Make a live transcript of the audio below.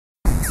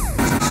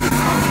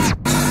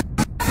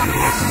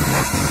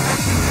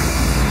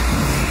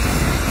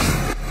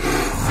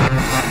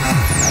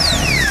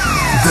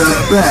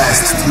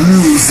best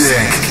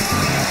music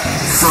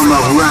from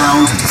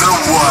around the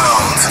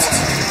world.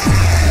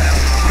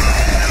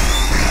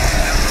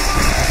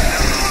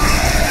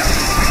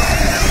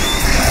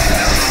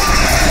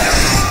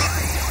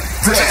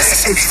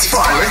 This is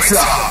Fire It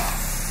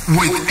Up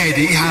with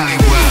Eddie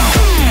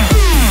Halliwell.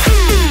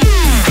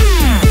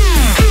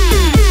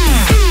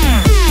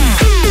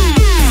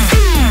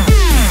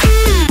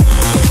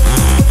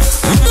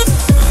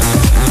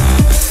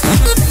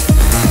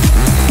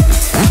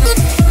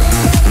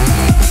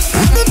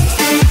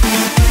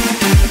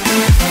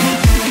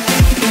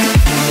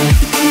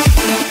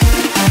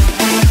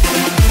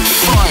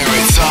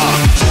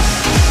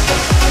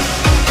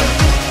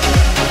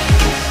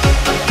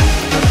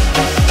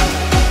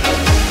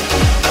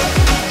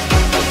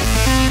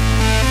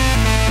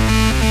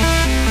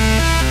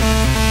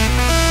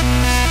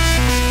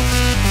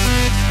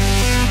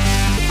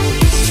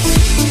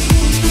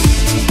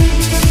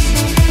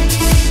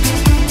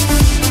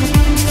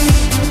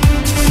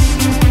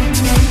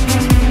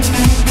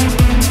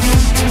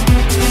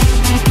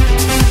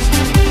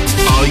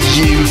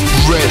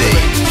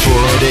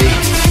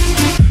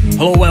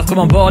 Hello, welcome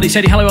on board. It's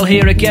Eddie Halliwell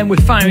here again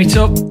with Fire It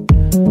Up.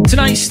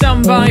 Tonight's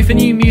standby for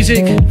new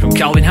music from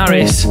Calvin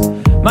Harris,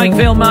 Mike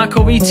Vale,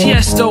 M.I.K.E,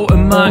 Tiesto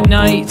and Mark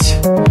Knight.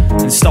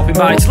 And stopping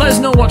by to let us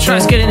know what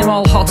track's getting him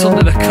all hot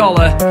under the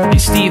collar,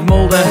 it's Steve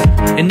Mulder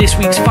in this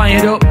week's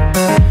Fired Up.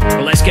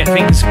 But let's get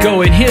things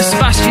going. Here's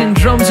Sebastien,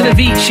 drums and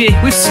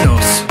Avicii with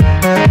Snus.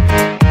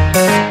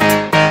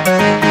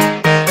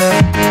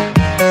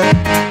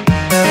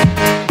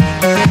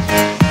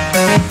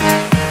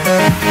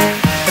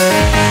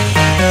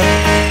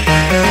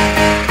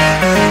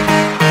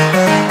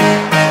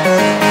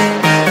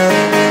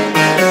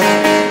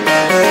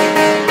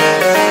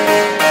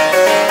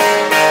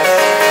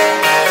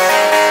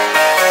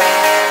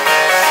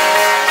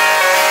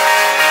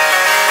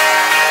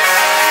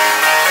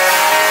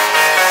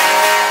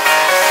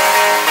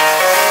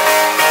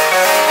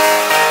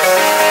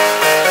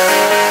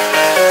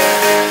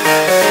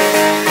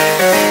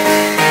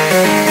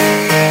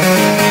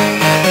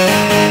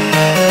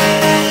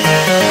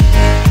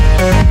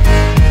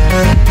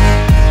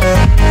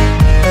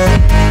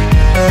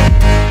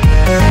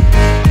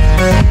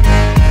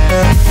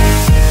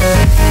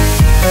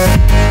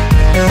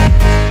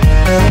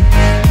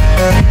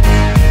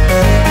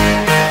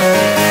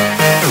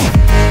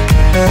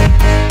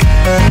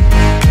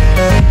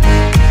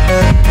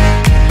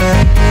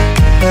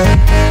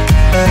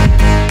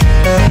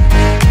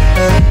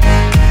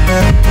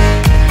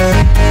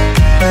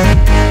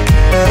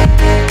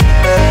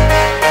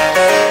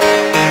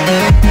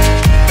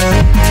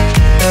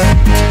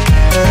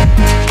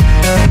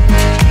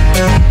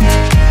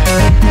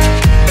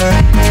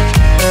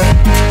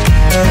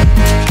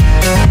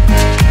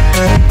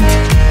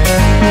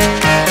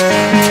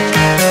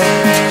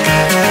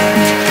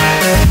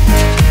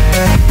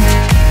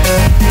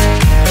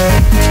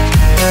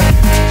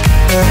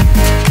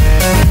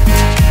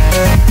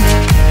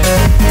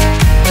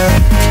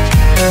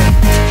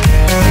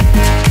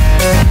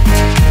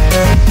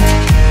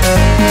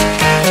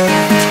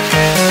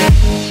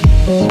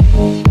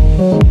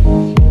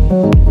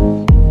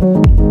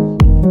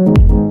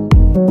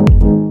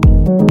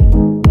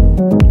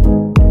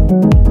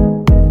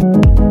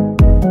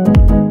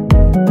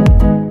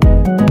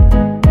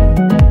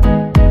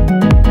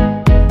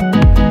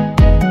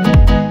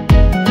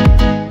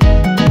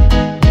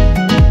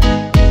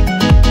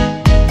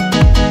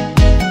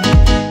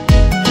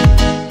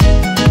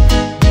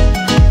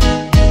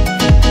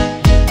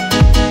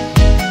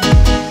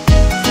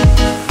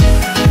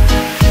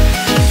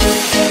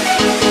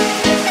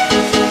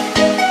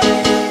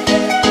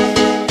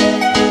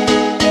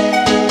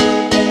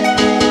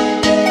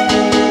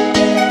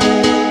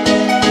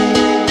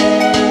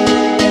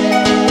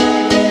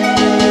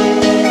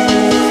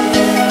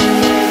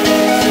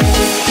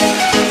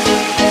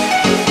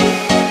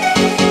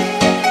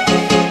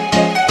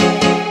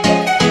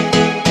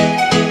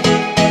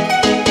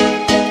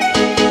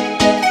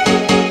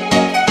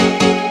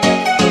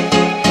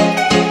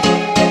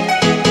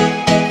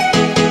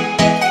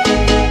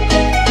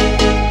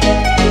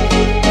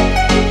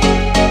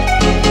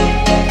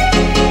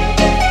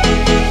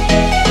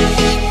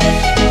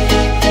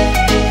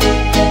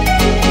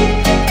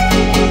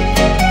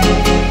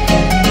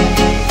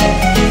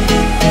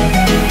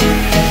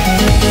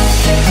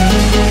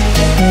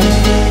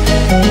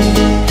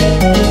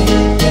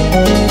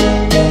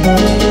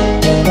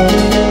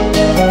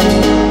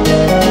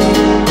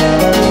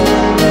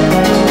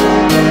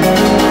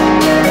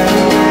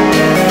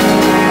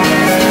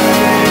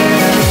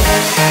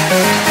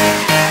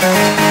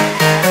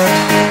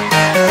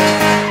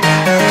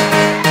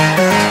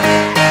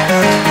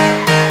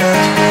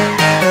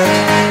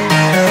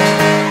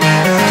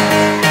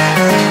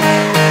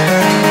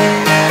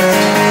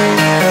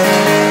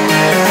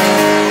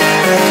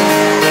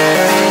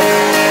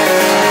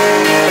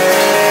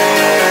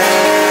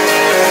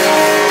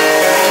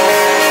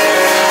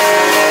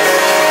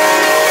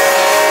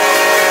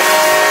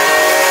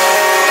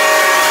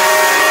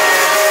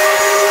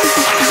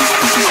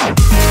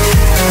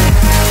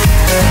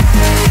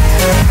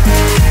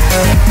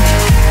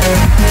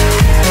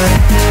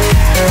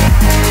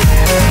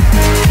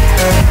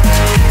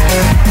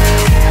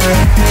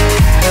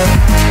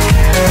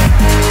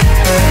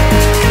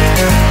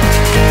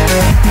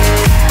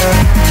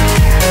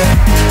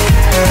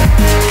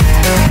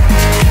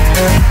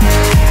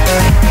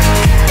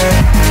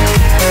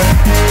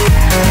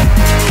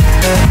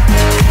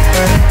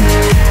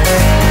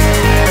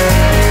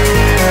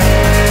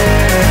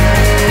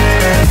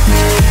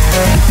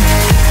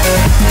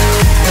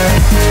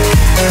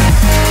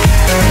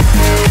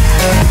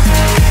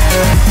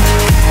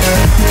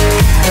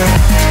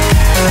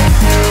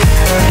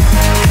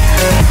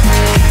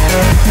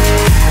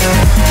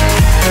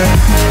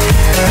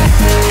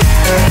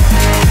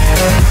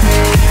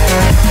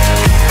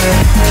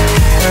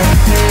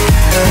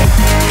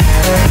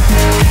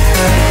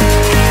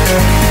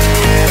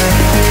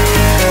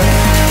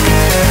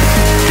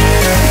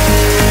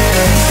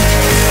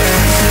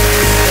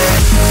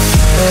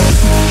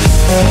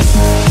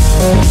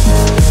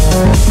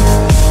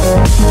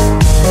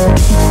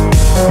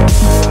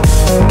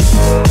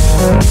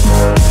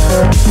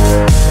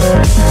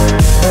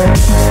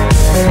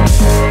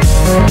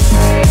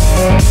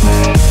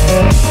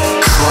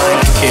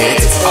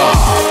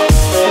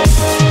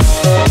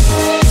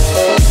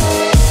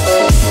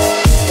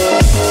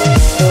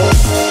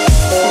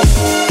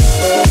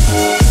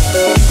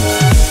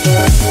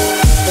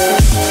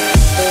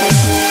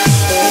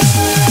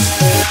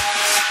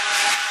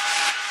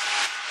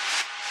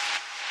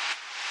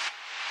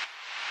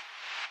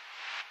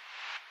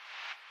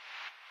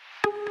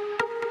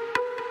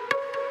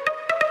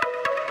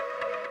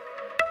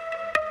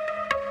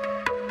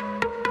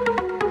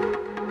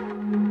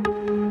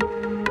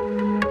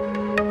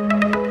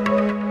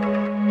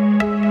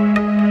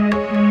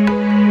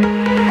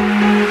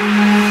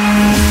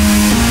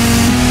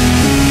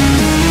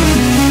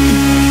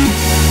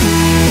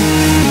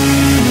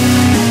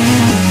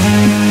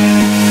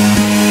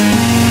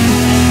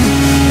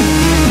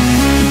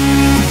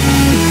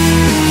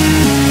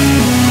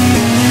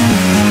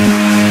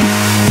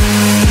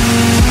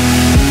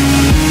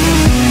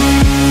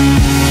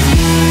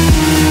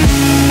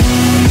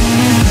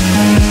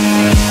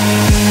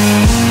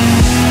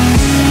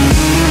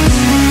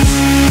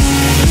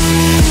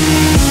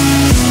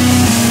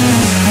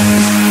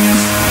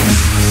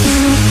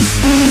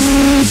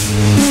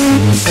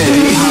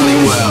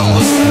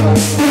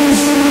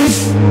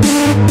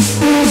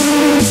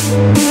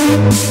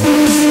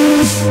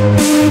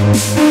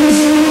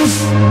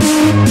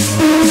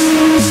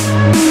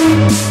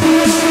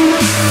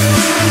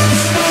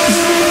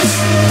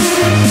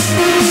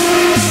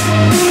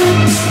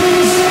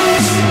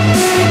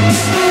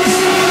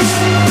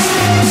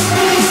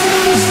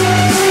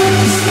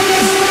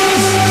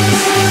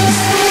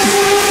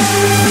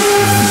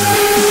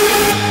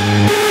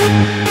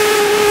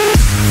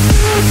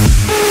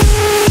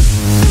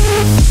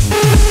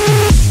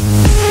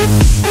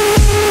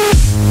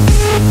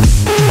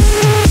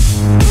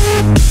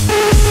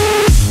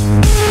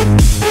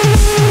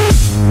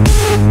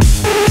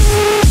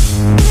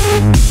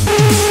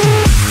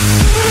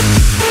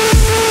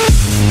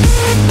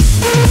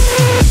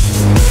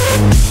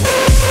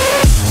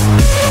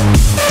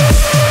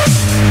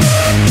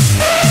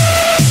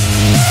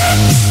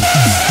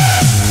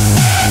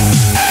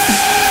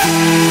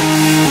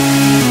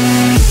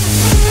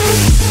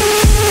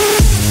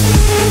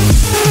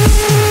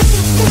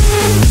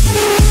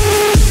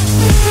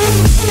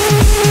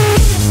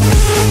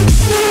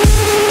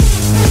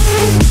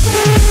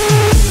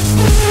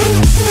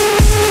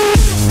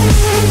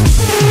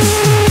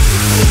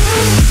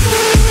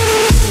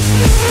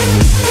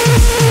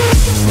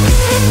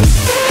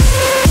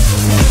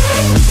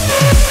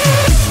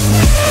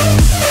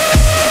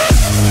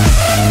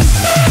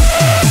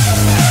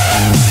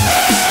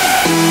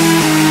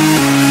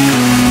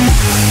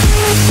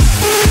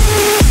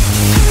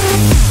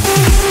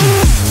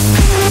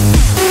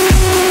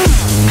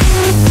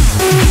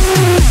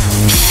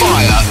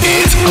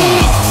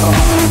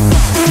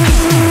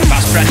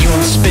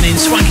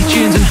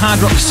 hard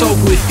rock soul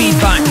with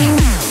feedback.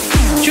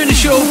 During the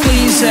show,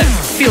 please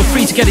feel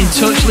free to get in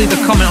touch, leave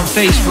a comment on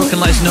Facebook and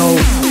let us know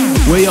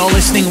where you're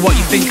listening, what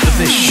you think of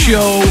this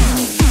show.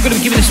 I'm going to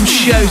be giving us some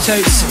shout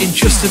outs in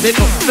just a bit,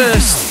 but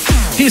first,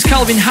 here's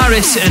Calvin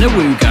Harris and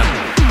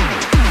Awooga.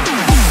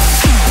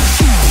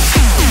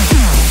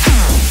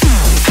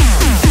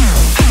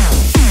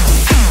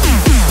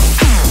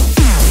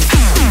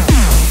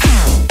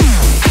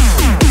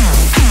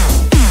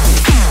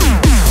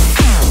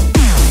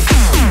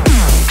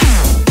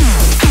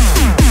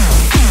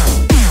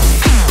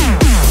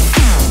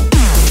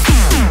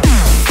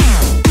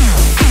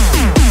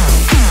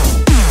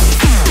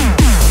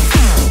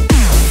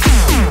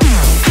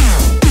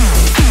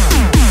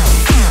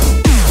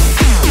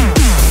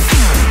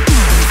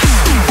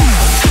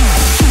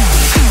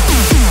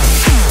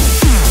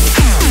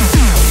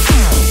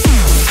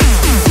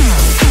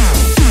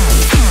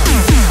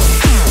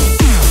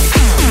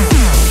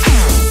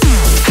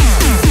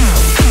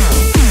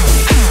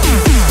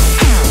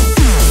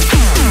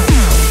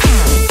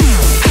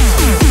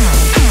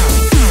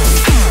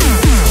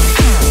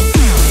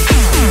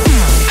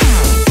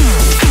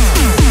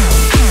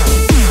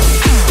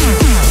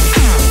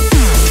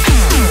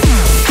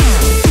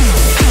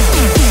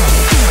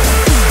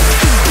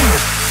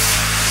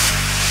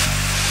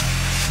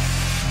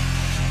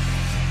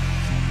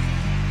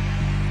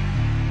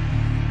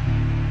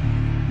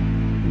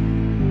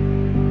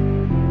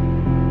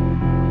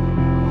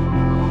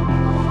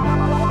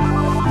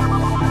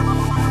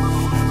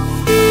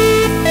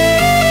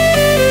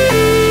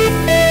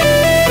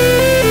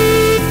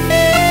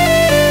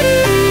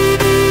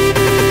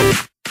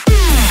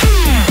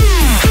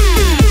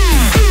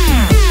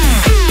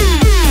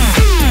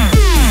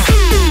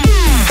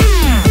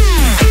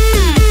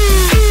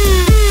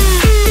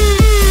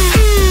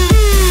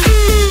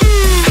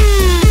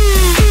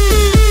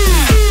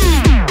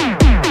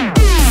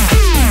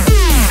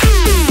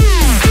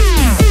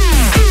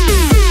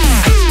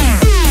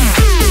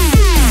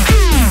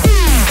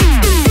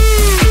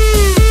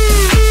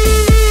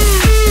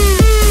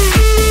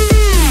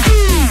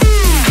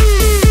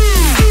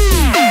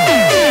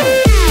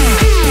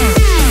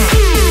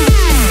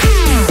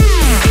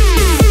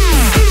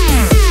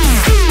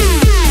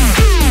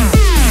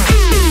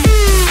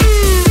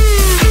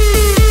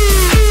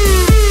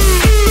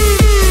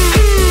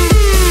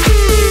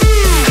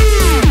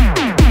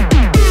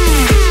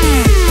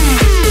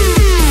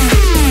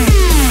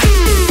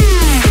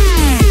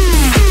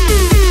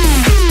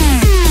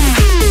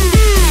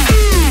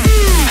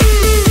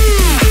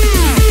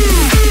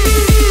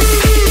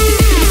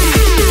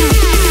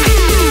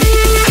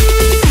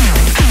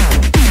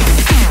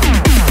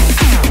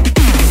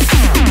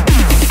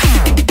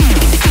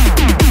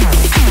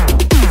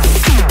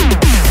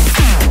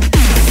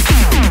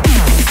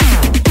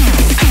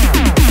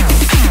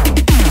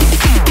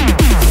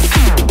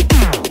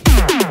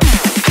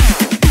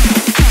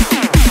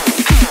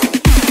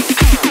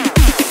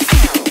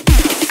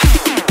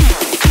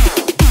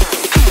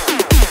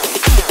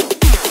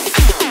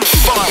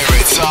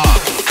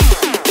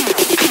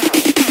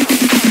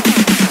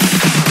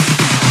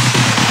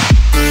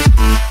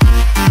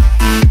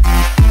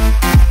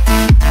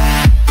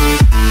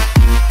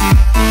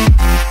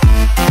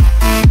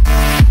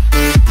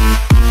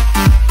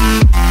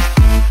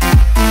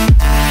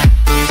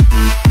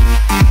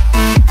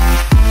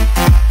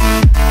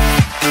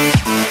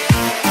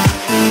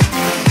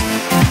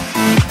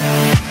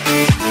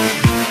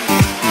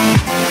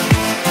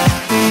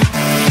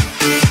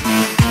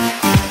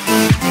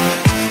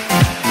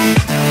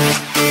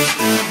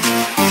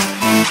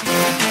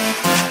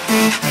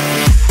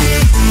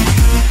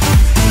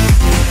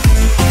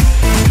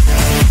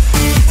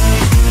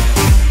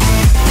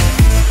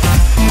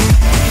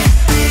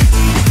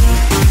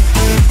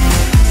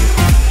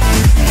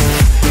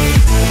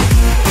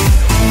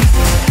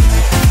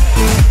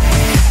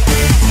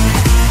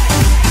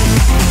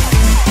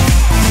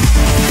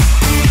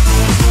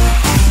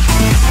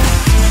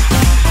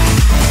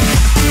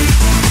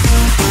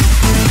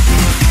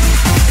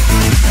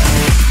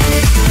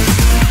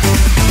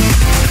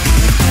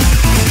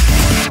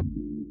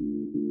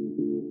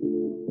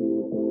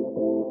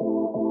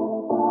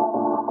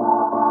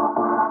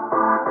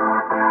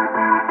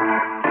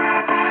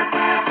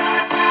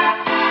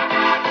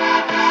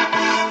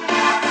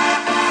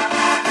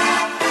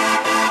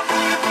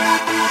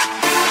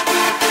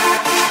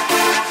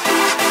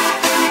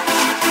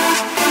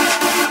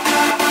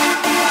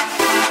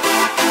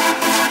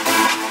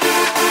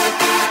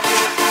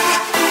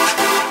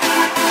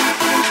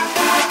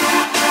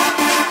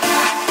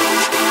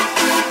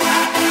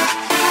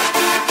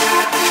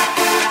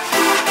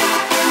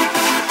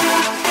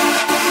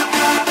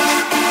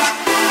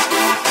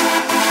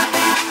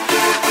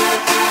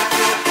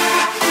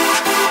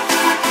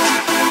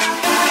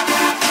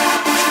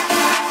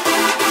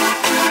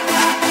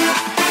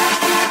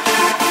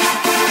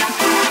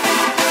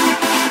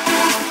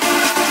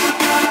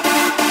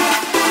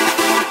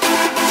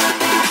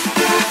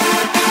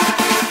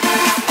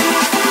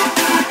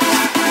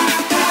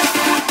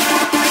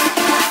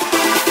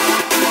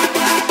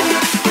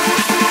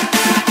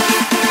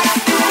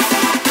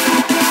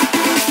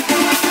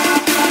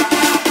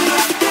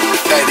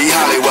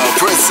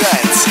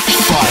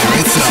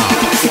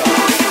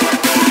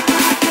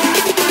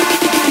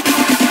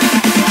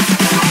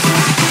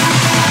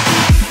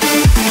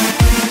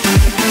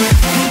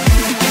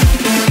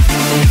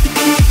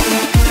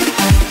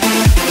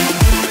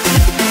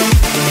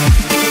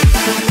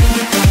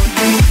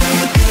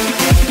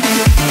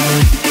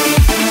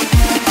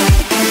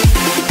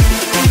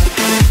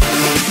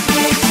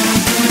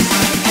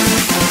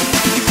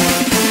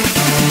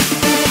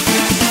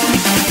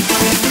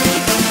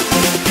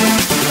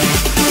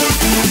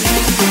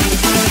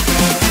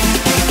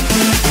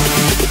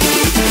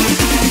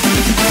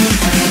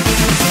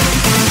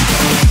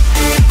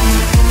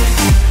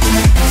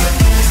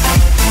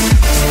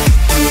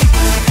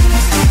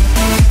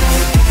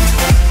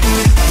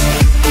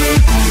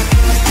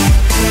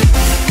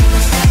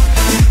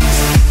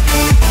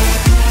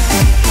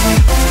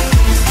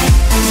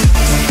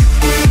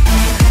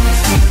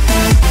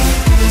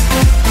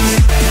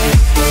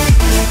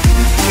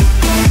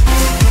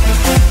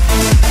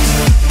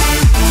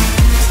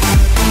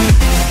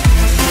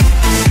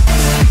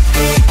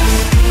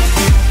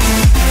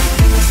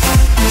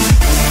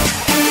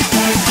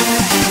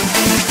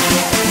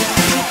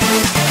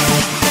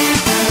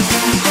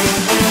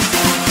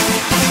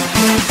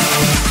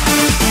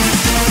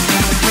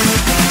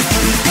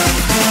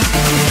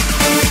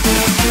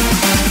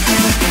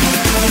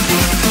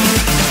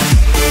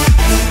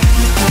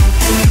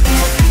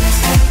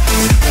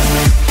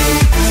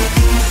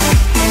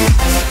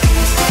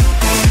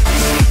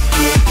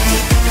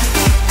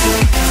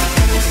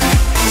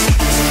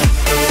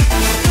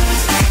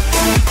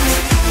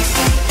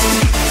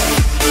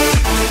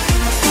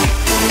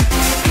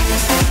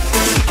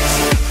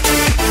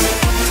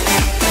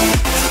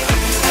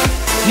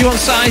 New on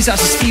size,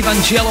 that's a Steve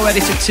Angello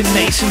edit of Tim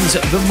Mason's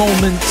At The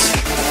Moment.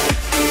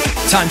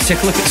 Time to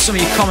take a look at some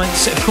of your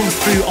comments that have come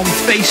through on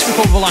Facebook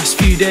over the last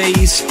few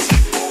days.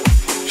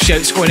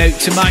 Shouts going out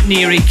to Mike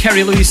Neary,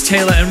 Kerry Louise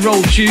Taylor and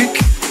Roll Duke.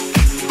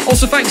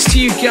 Also thanks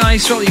to you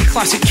guys for all your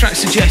classic track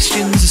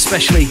suggestions,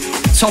 especially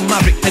Tom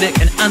Maverick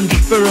Piddock and Andy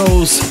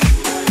Burrows,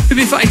 who've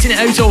been fighting it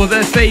out over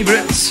their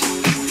favourites.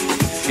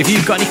 If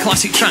you've got any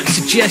classic track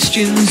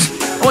suggestions,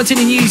 or want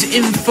any news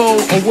info,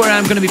 or where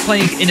I'm going to be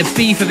playing in a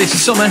B for this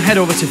summer, head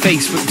over to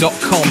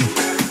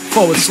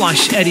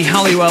facebook.com/Eddie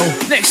Halliwell.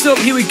 Next up,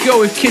 here we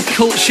go with Kid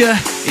Culture.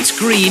 It's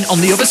Green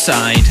on the Other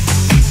Side.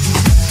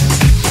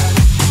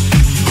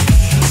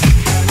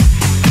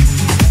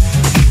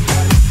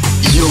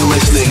 You're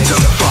listening to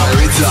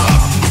Fire It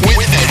Up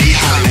with Eddie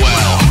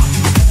Halliwell.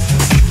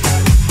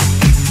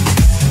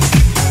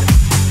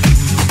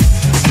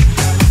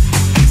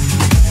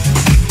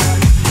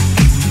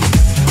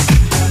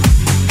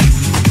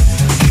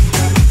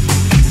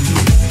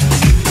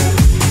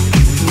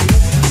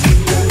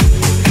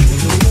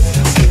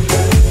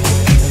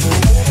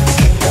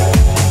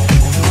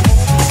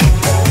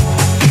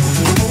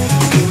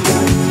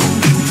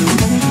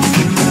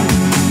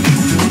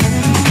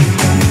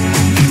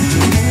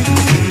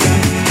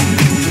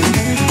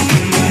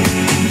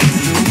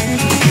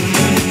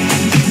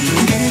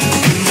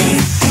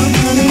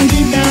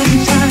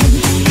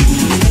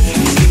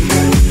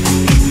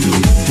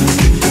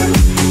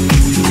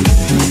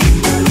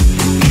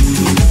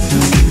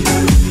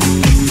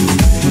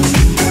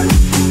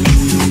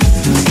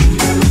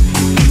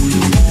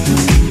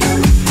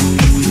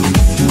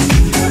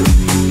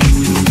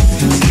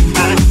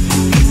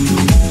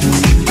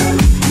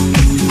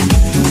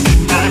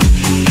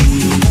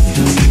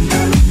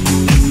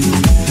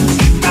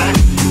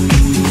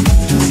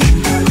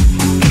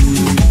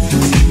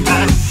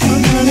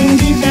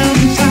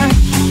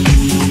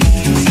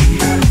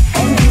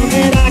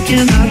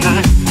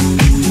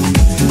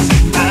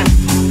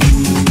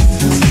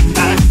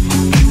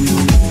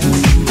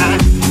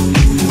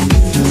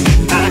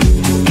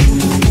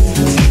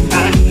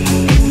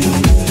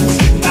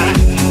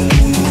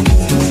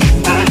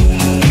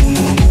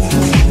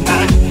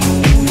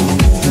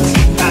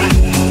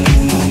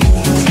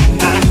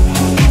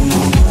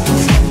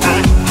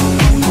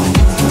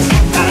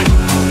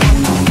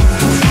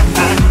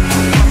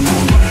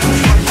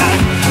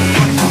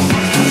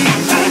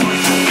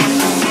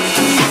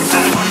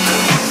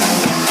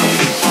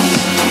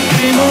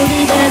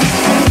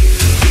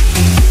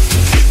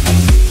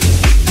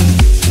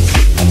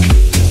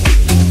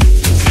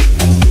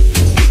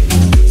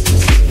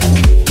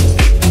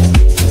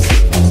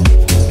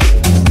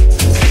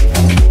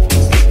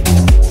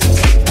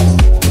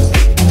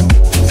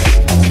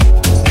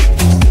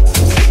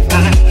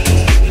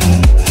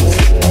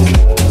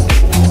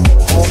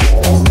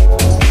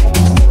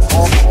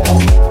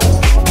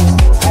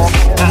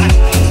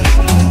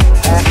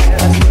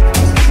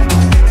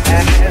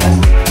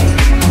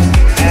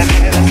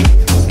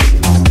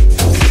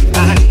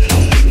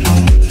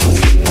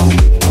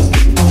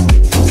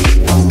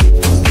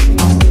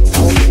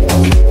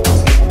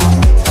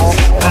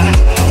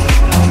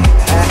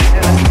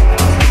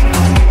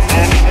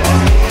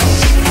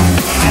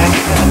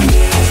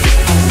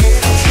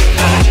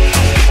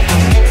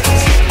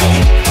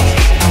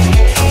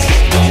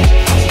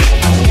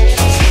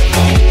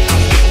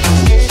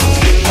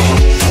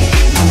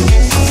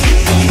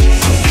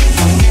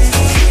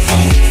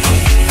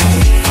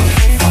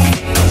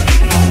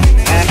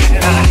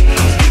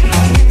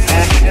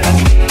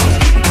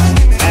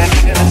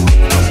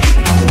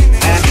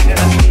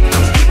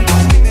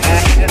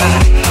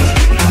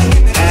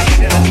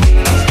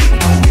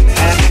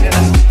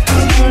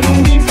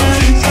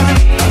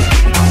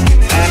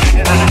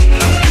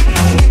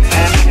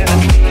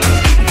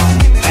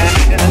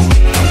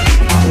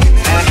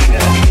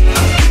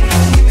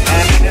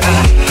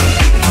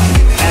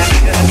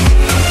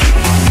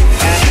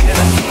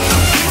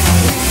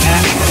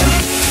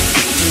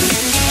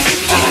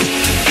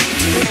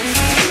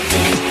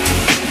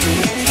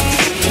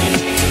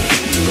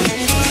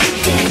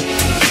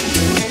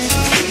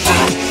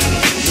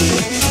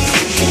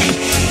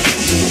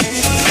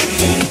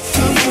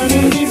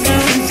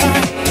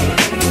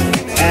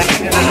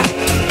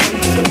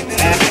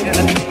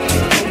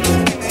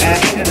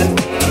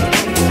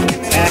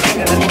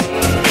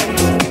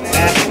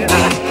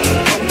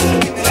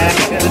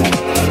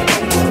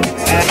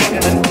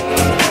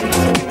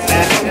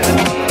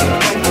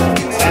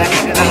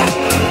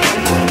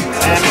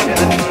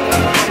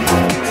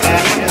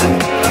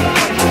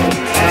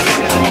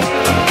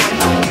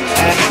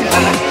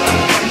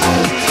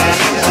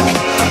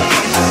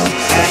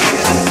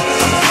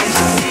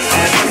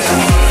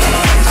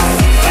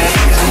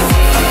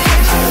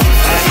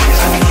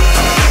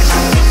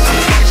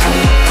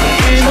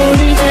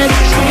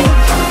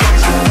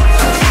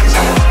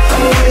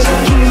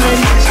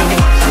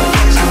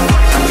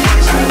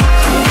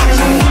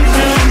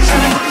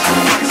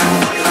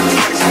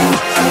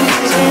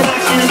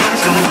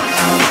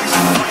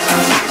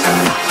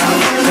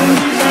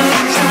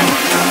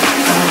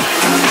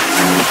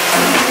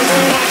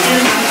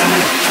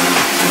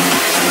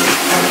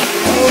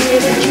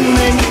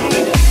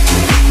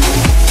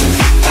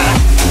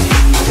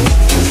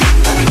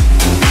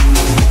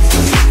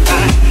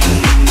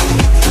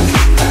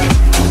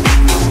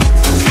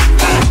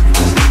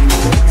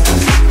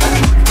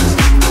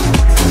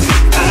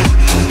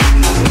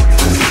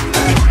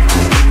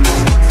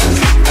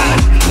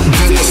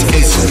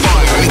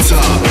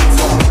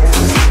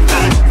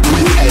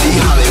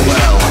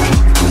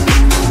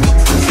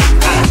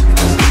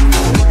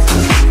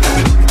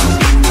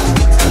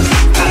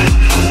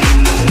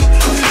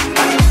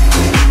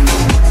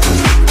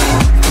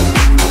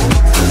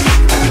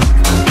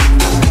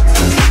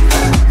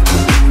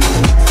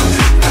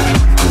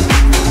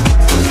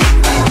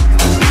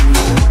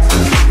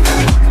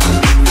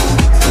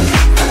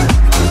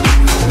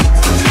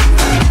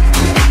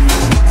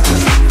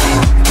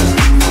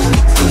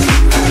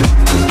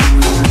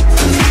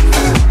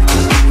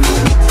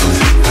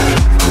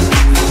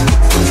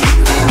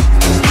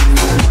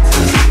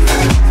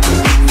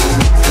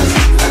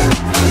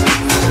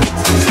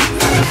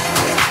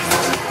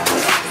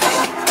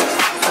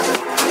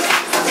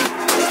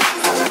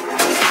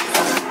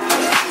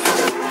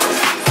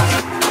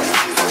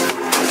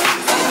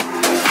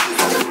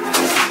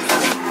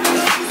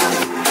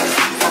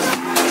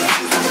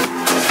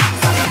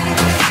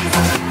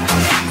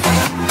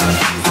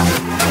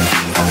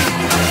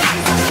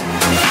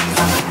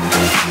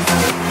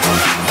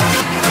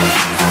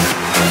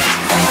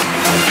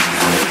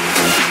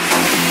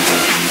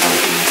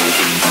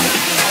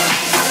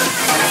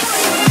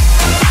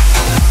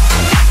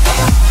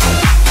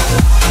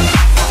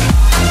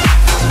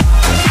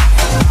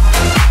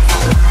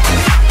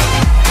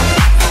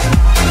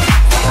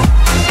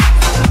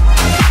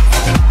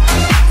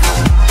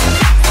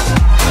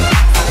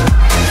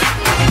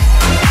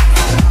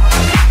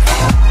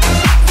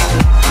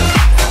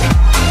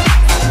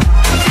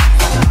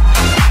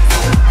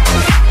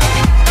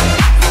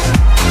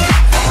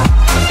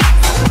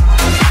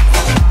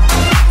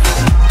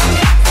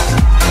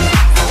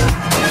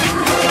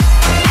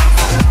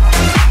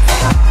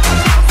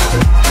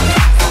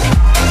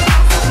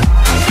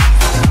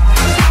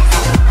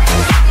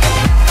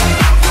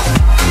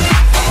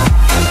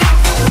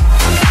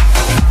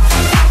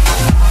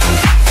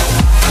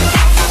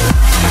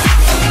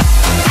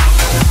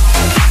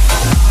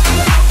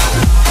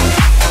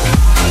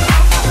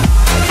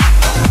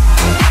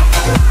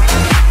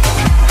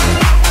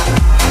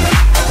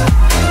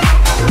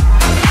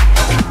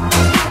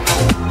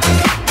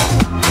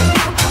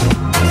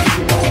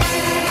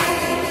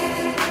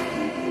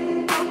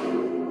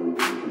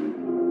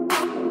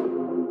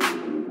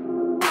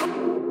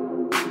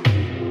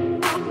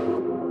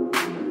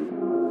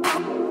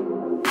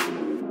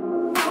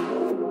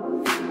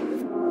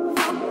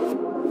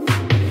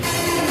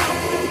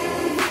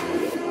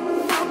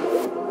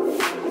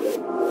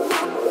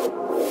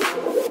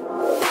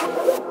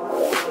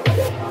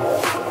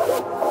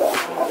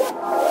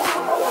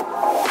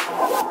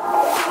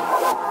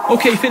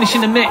 Okay,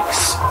 finishing the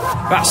mix.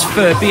 That's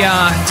for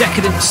BR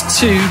Decadance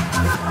 2.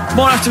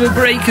 More after a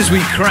break as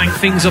we crank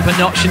things up a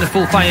notch in the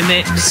full fire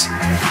mix.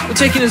 But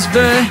taking us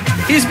there,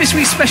 here's this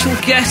week's special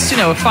guest,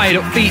 a fired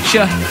up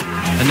feature.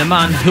 And the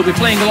man who'll be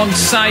playing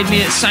alongside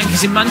me at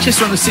Swanky's in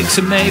Manchester on the 6th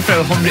of May for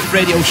our 100th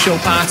radio show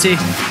party.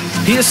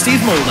 Here's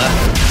Steve Mulder.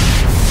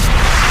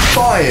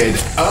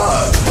 Fired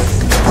up.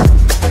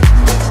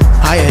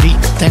 Hi Eddie,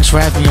 thanks for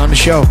having me on the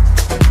show.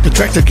 The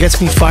track that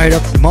gets me fired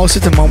up the most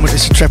at the moment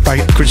is a track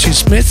by Christian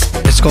Smith.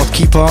 It's called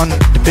Keep On,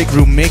 the big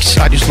room mix.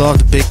 I just love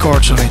the big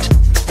chords on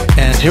it.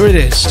 And here it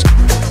is.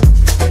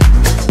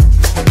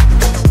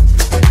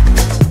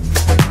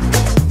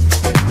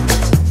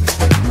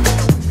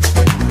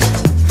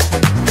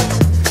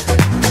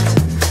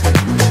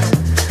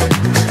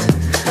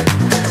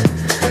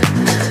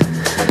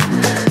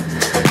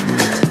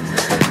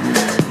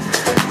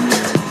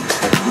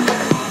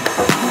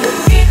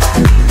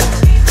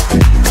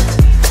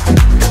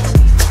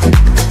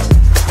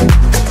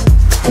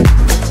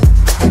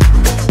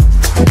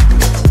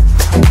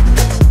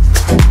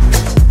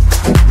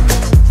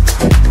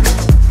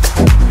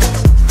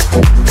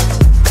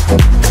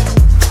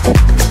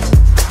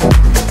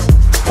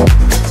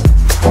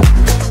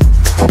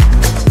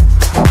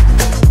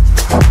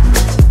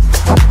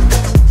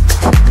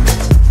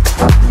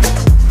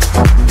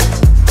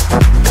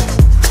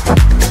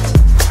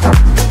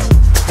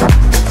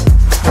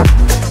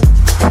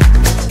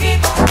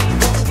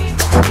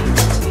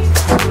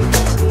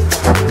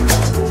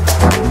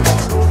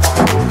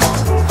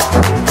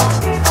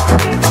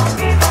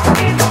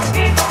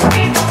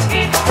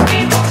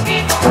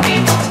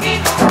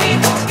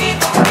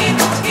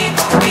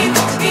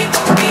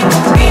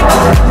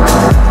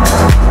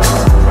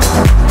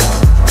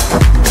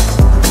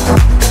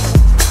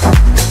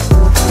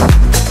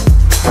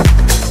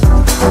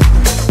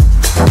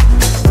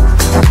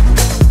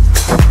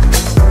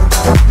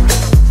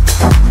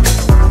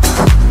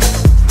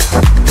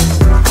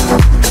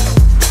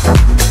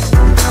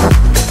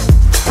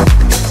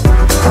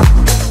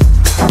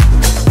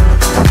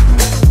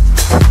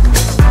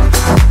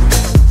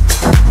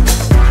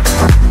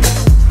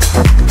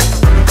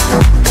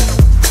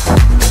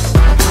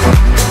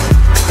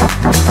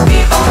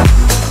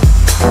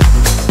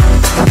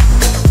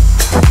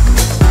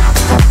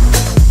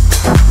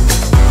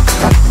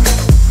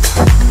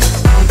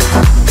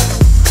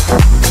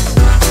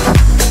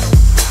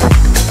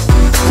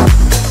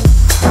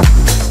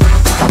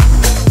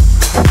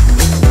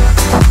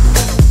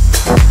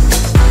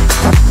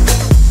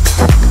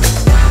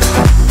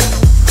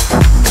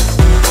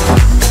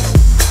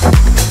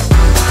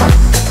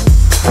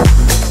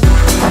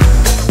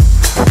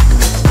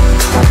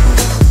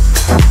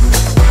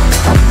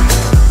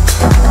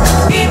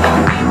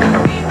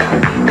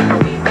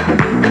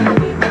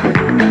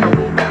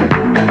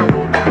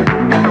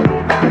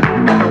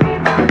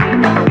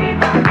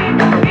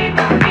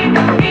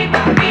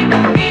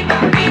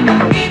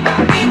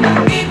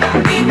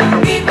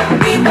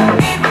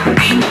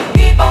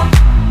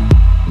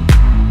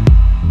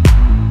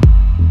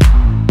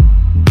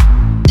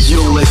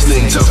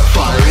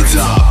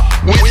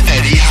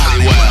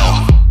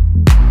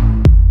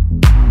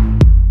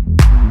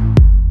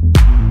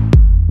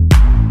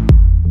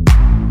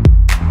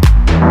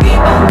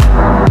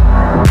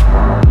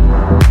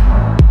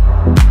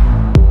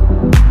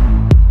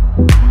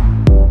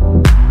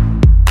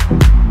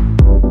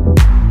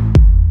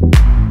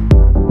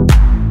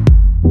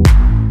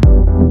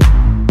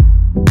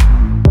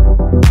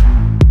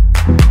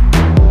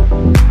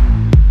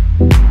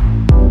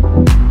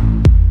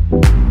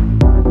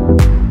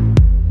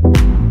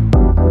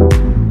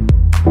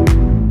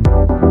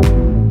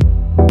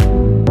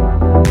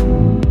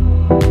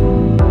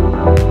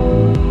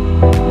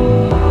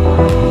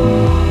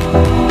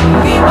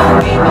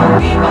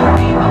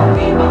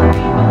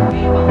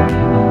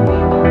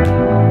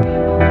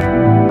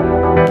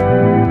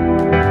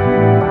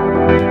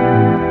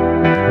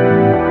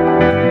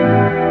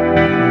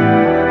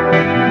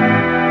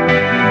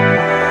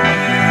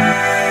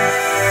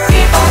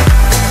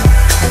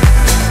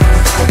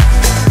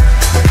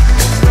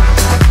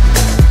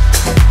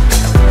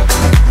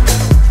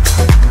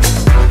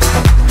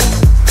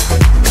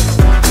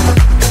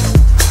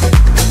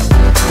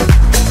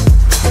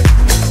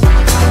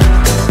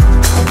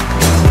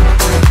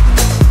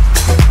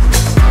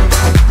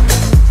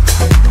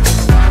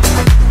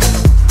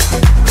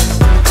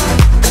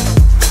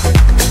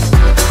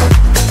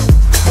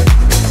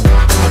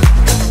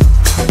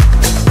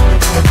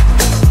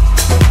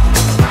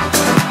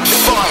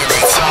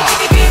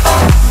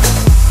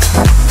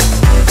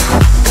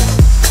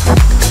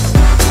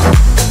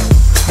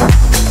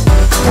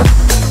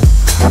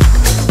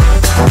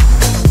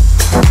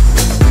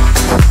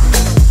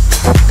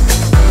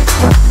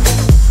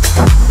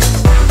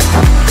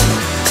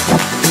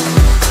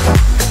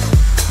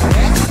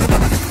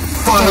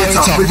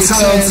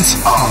 returns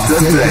after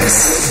this.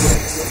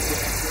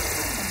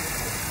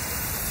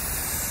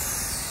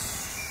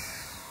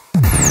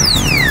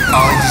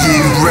 Are you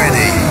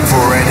ready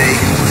for Eddie?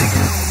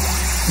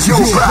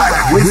 you're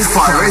back with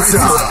Fire It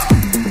Up.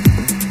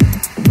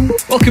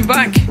 Welcome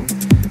back.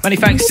 Many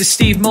thanks to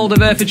Steve Mulder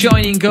there for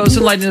joining us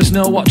and letting us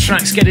know what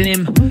track's getting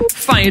him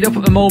fired up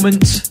at the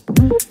moment.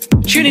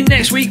 Tune in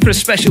next week for a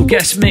special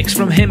guest mix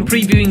from him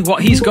previewing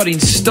what he's got in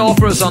store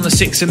for us on the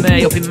 6th of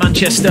May up in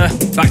Manchester.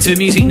 Back to the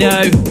music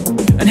now.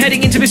 And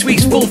heading into this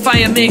week's full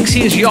fire mix,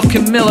 here's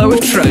Jochen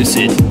with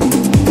Troucid.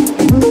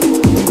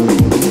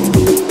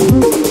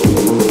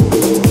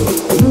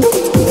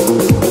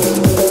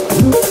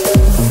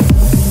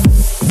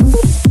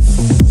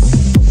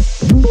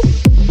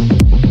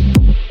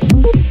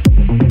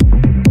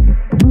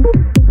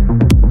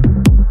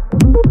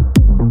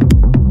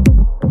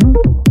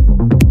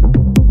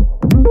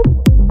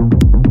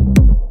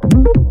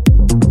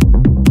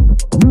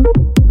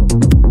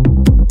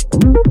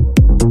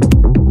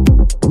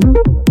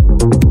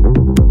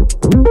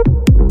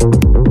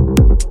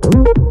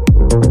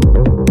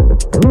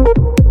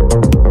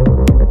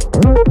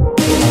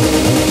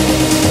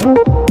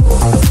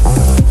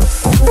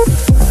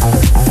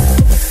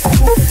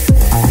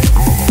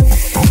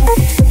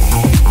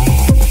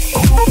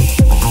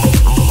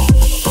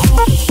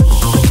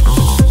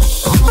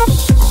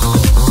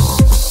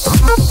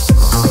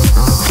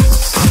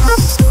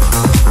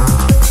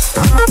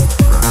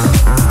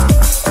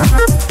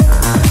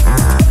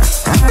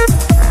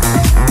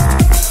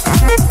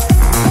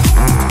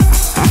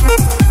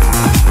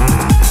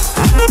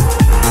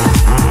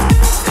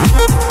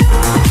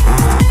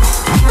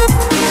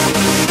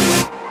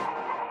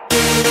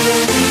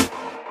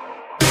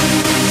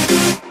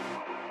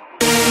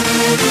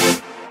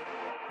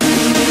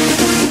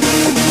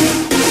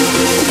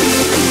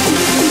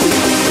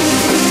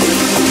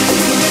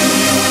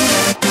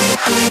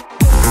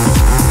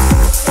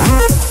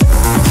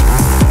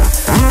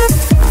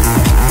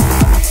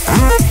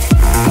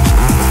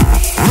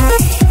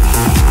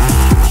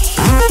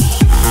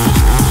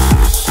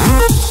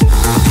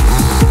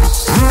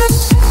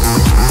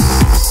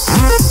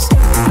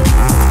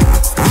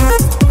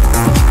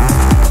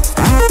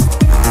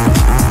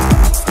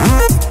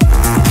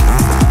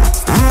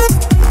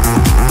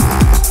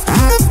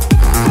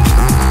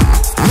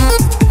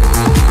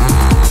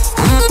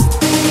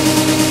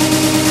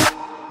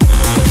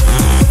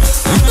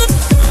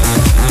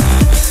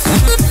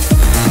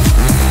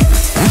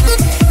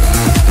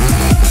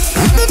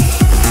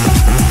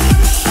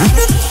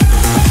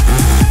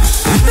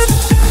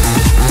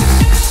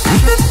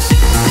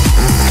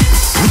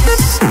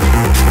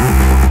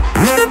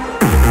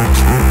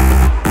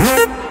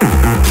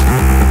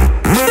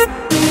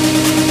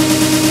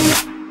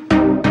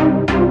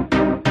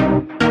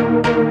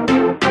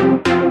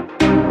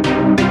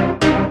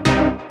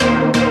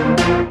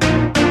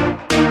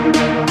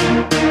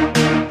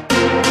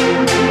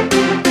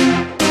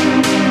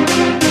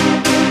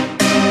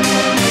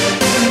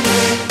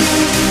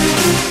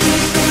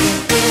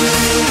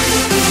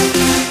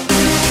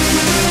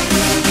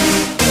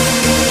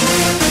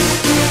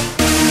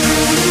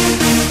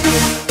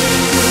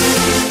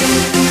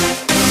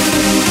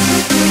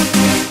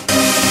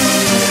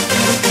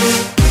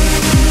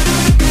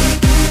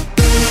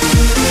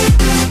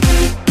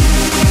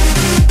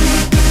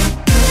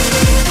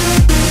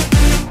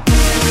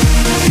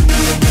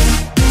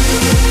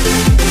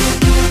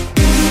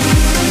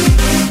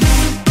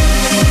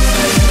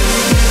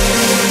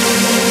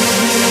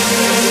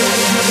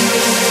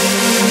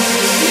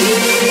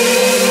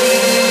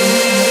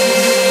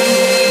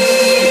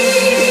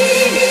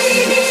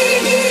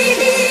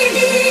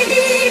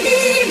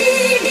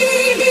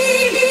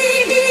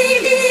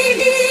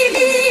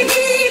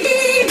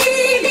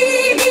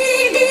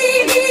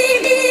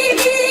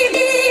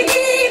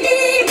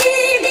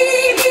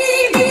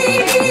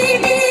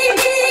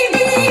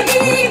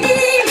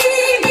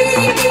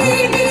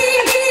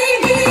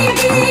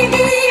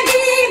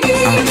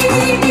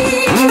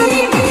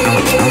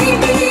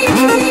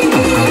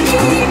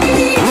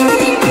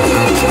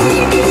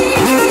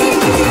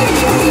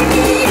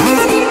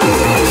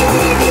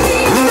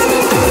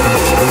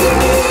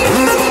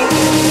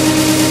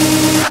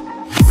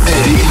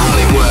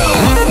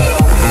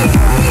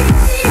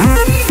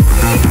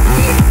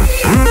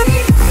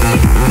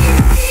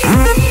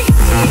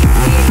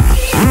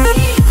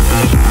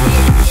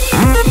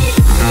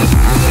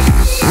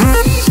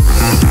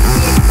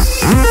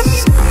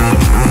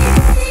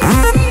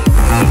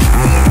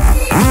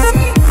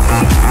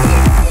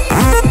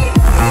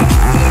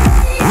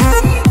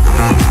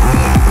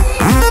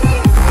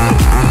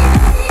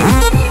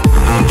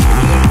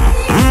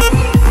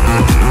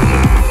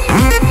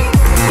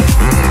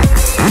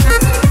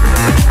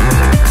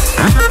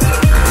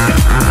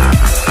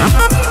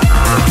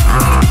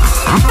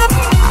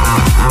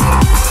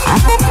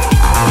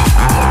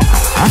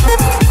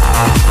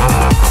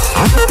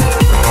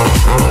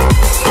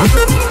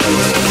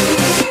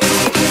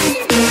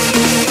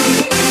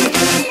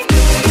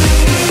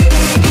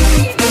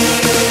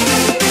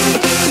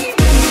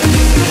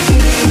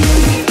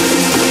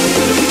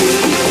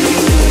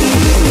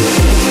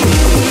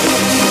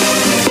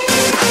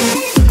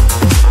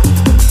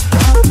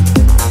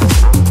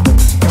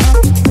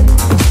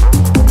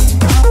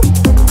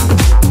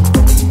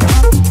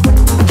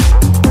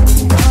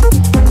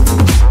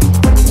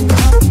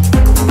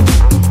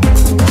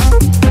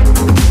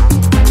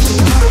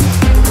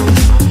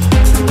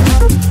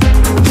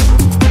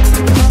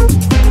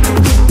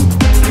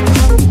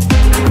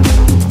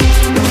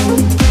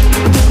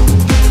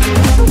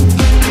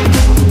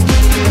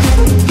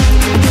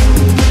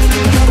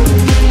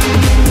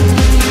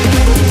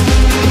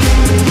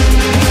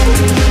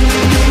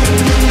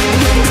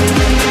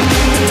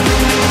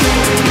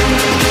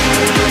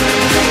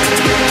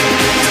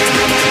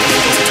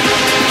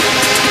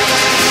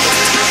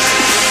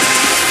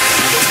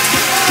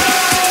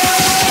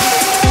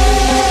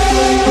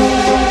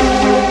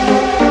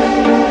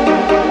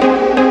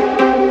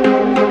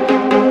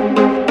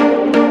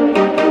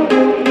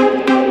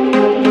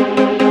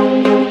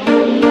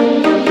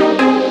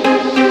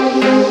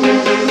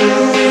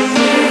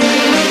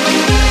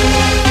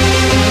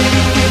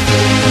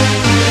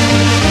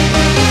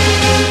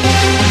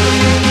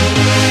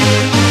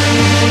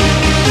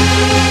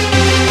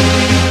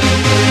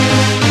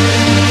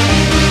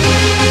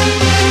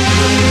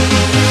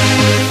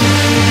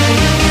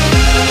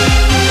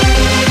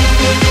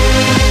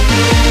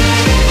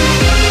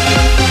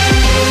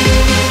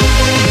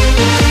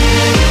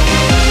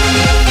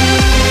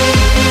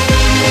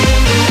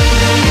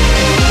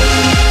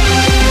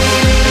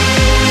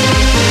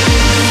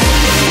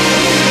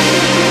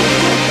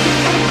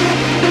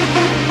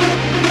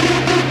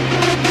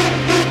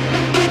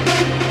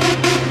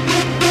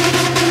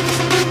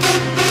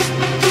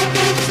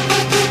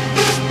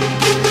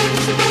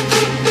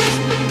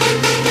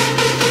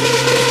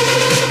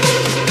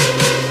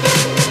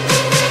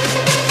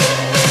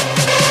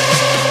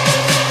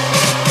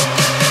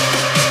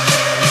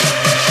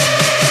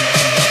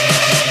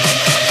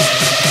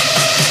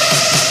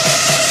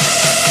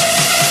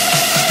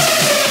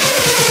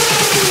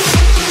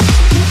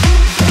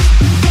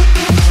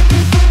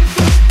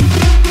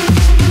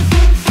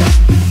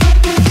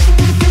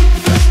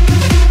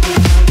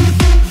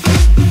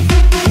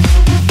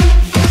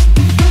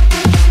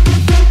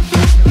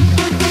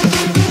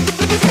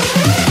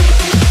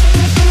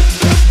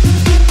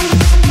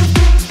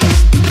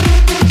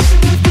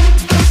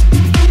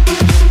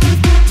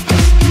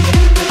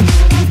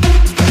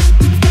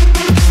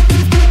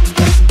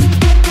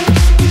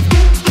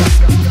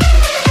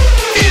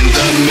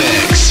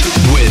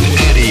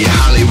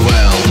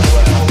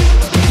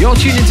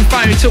 tune in to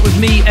Fire It Up with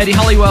me, Eddie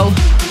Halliwell.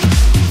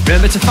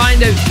 Remember to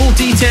find out full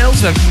details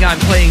of everything I'm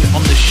playing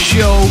on the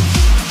show.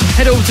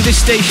 Head over to this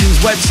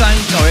station's website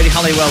or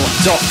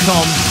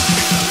eddiehalliwell.com.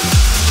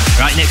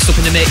 Right, next up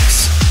in the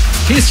mix,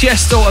 here's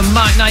Tiesto and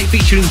M.I.K.E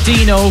featuring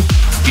Dino,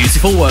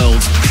 Beautiful World.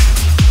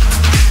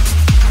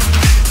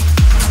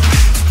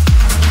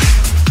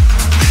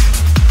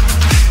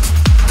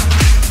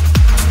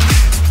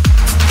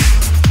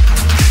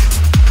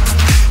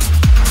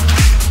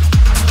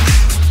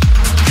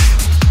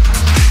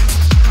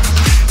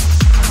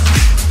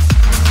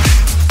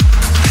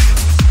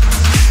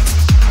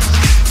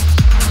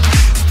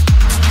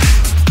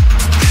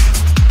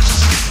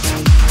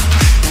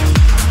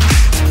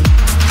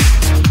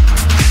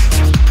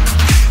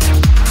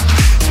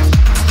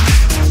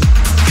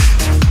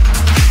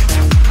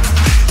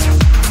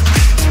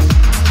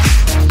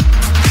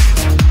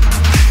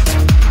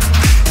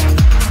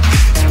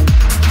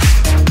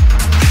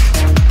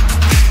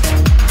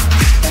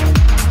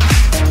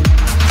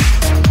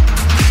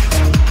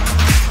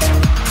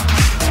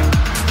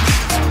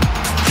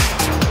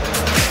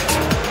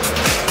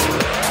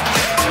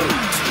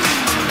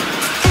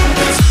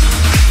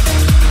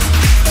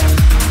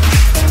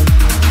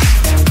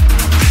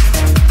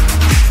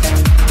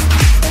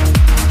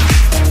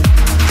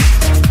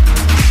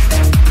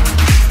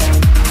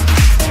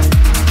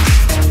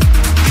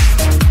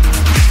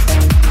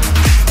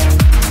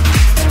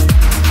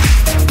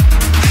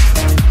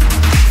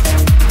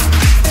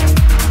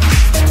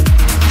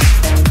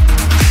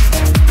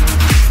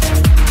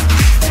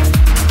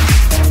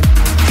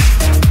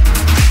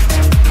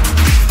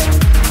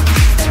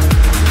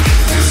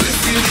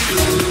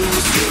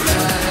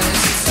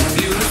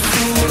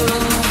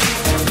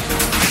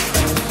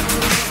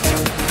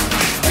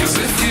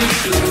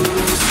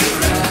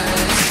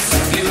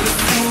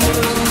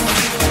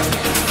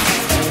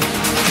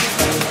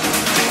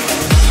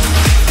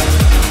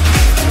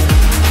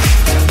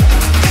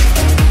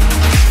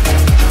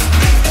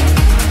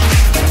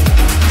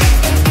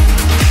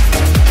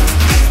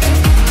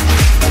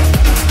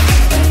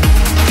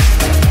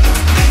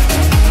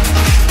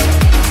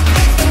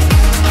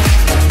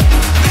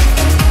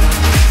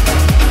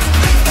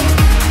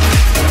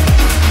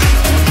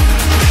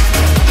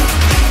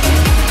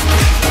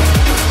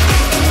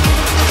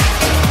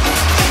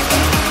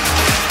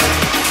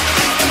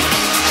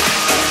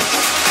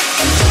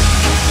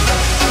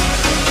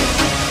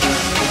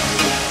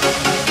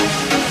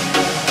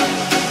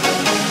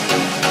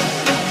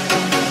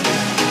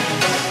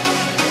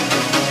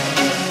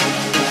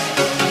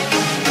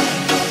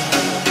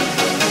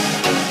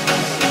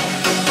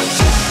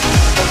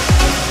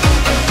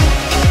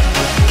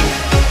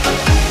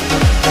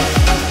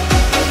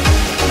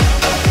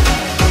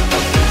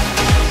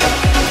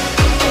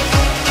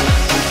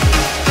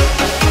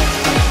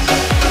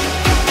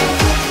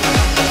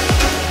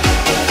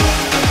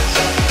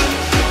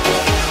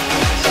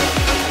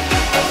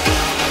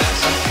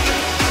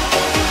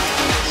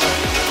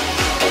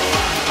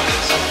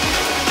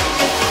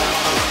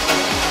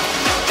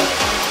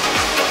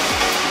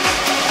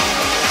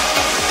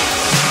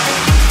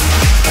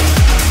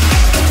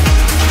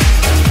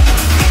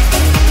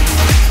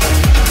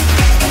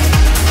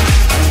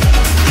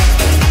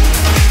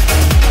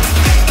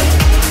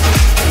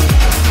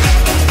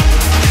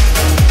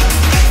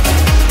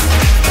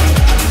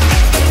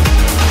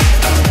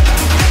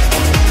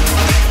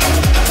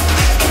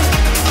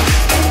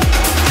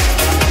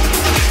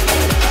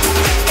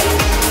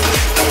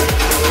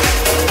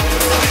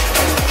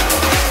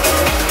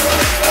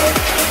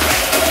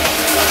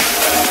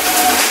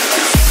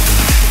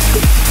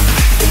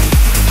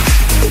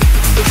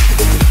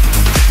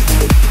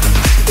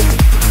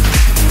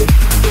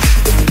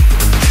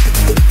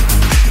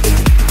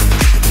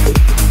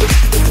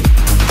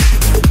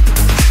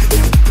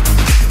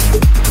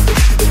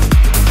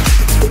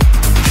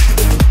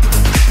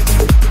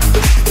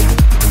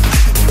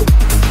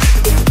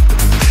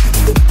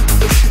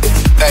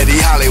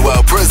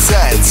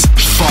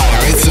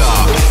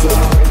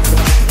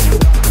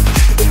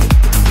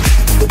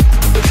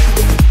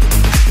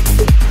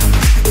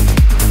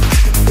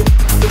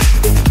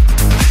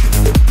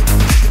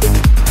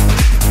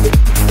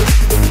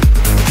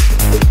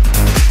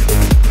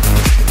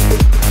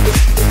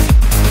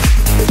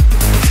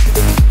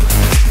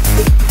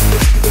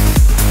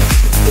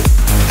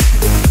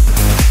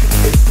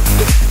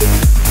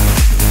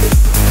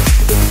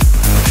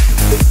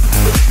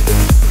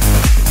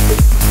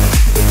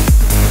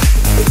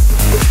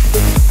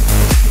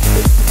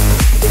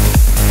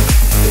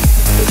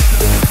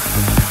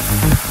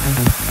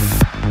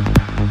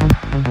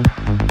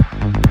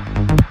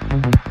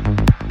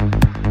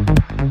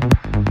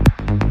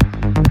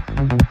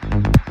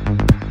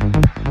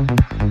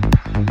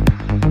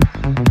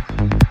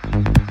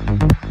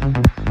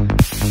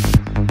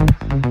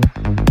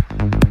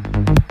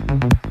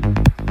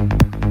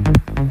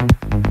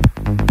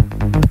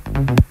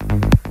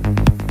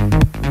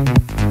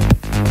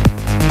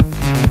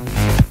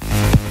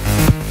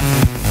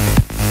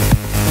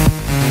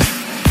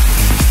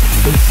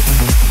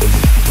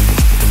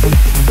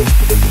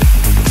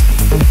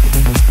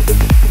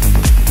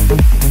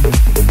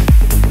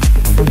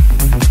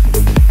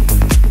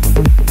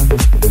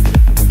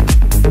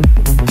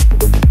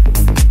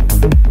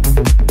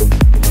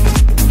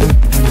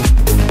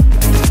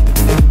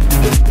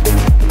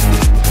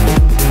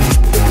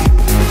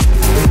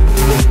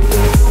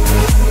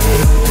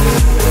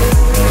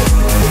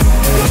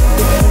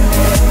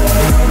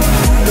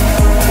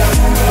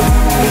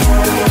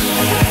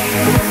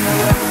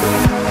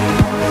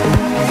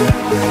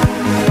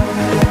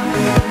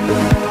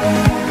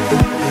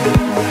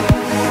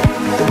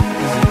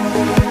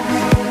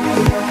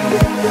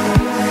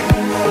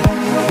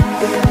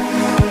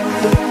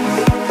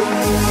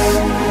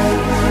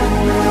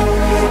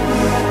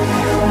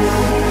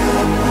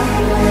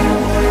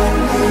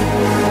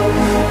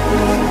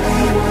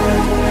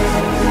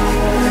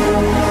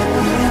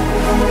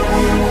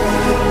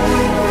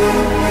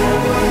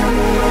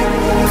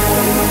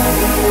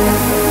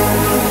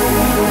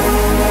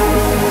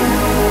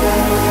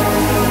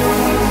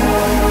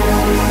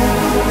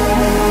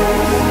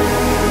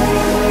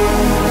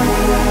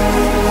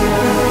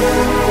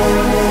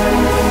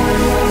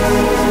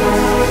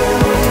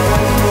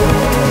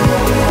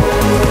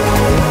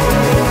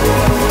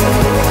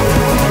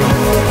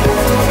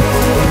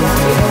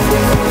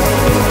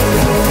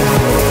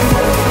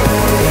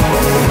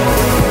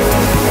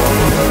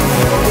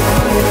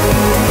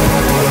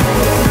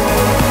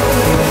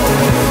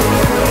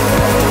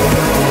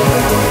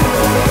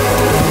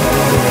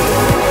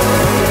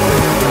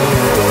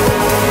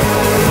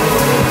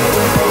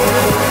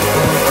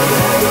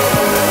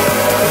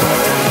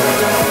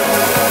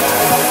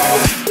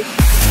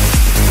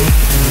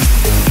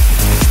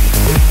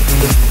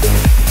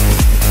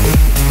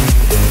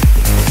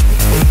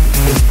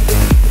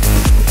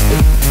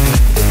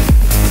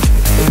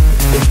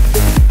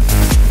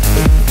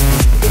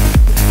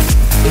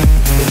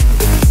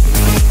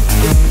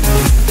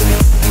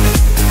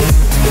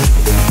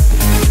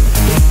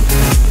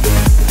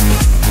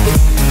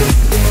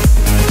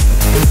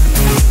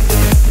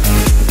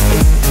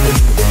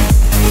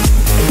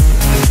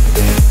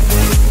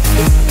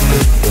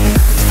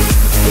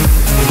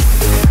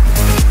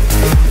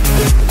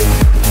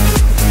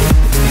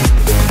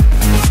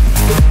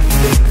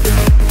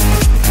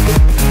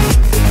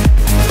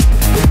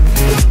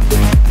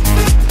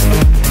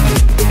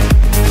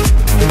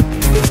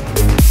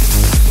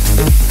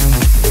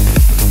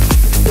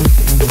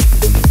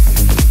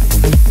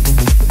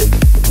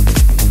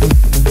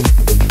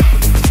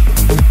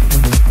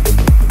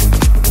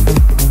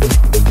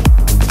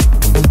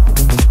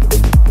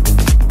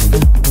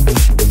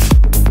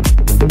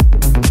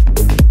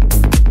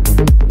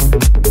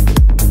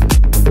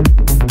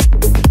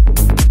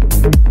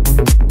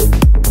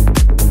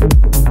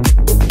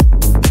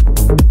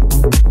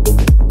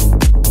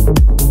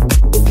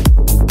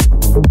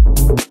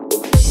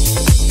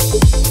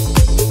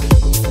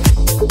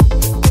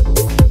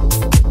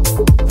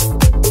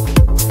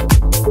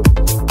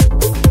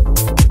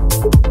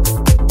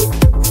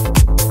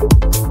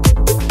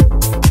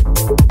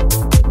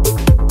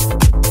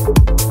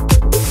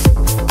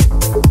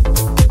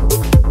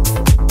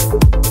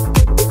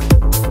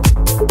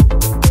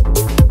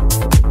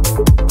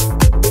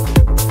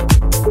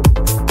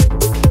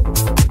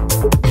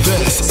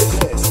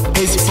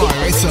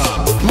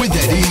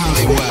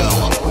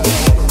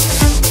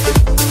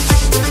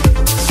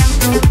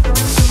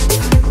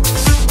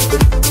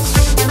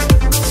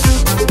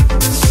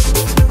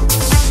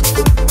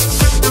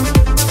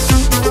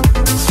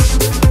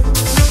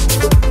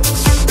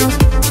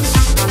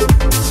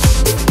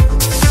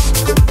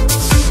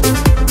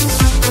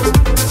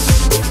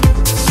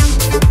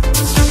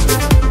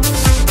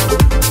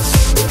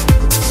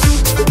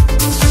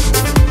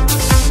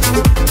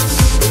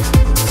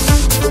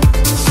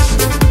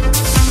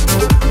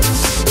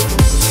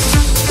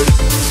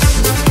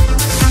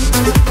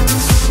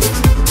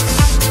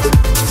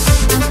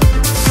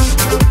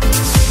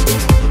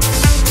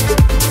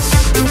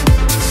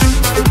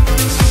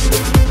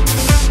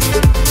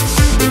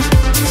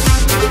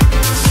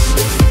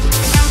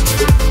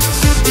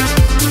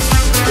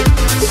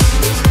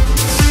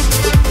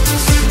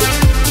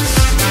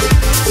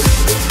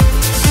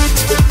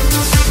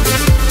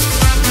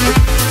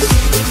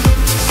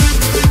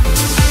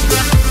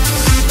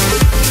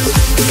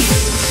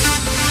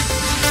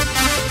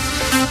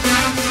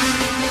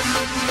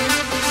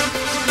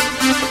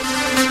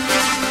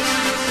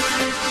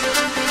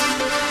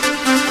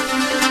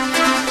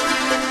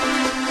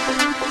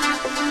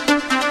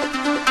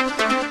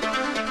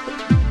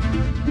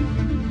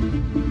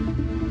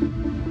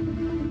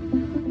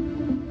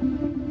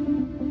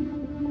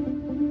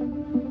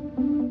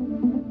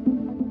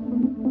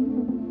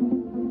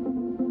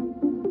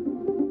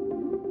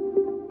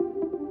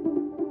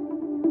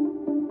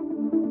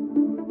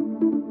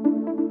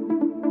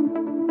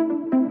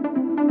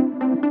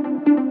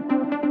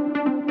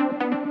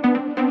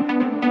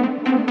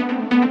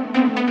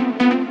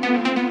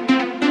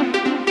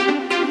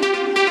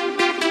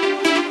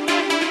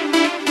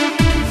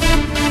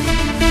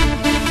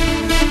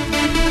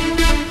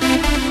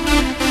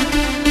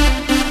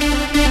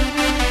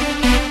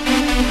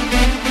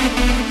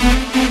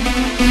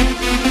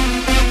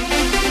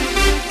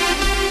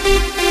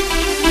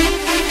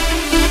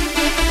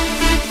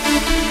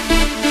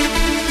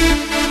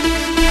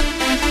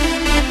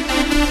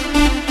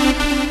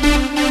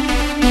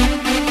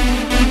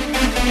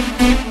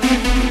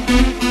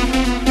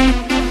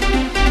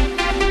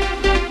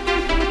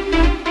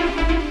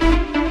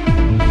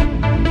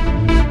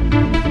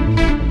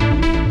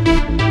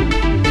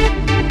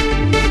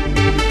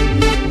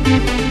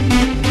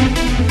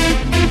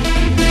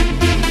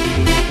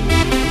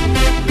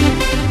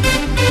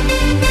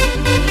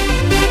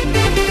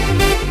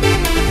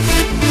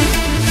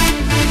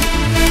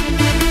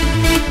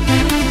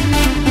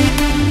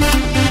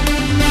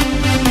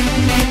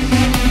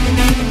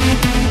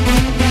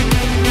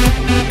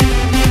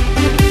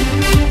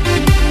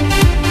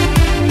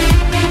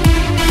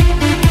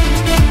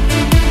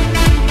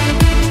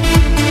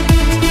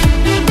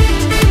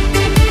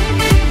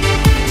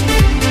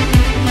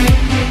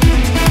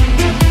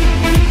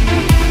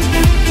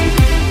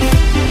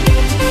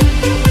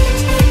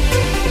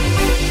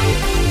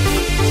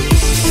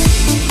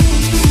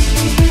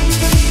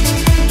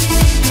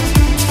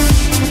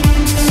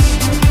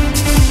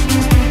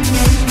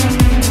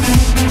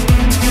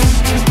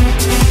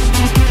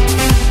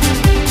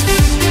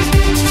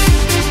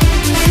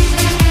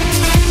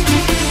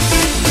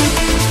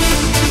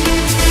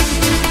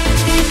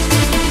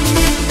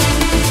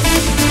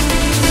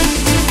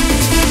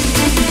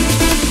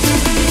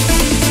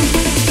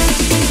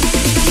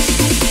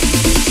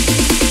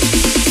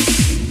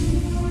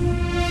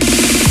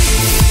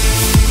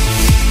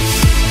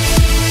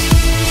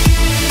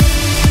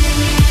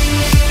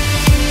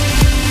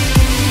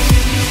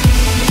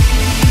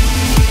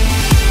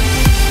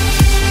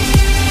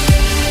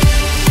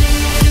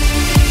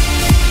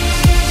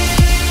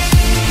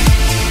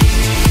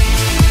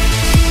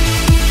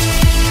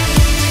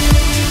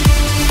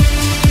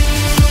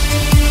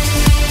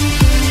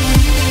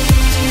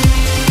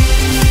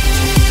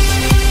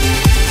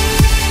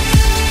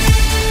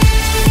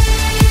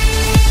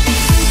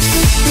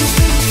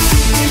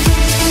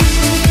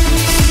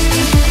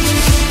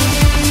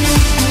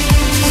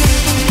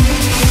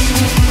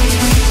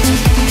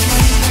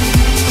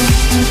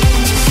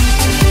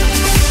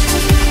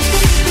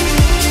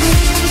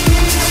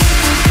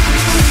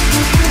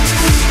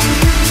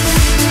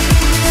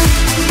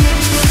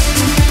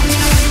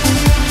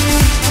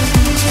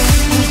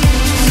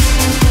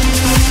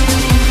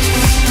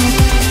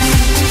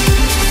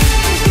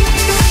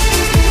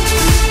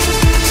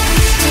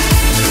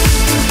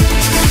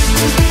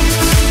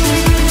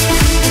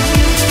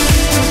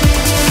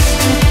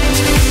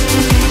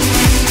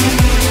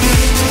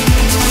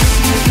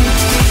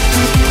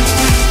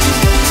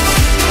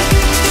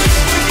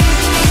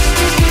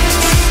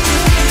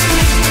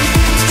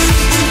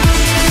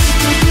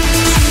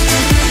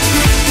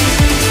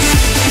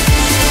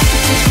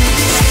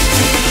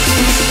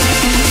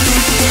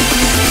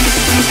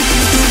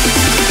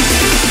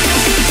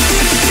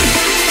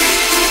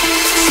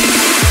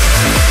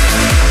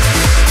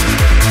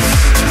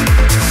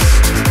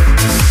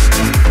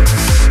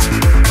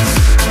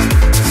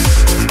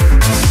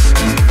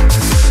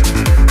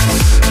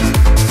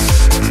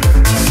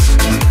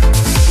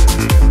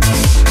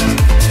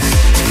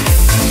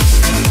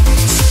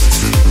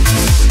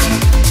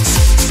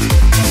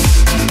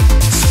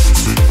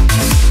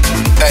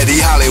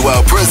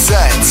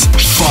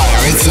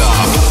 Fire it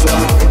up.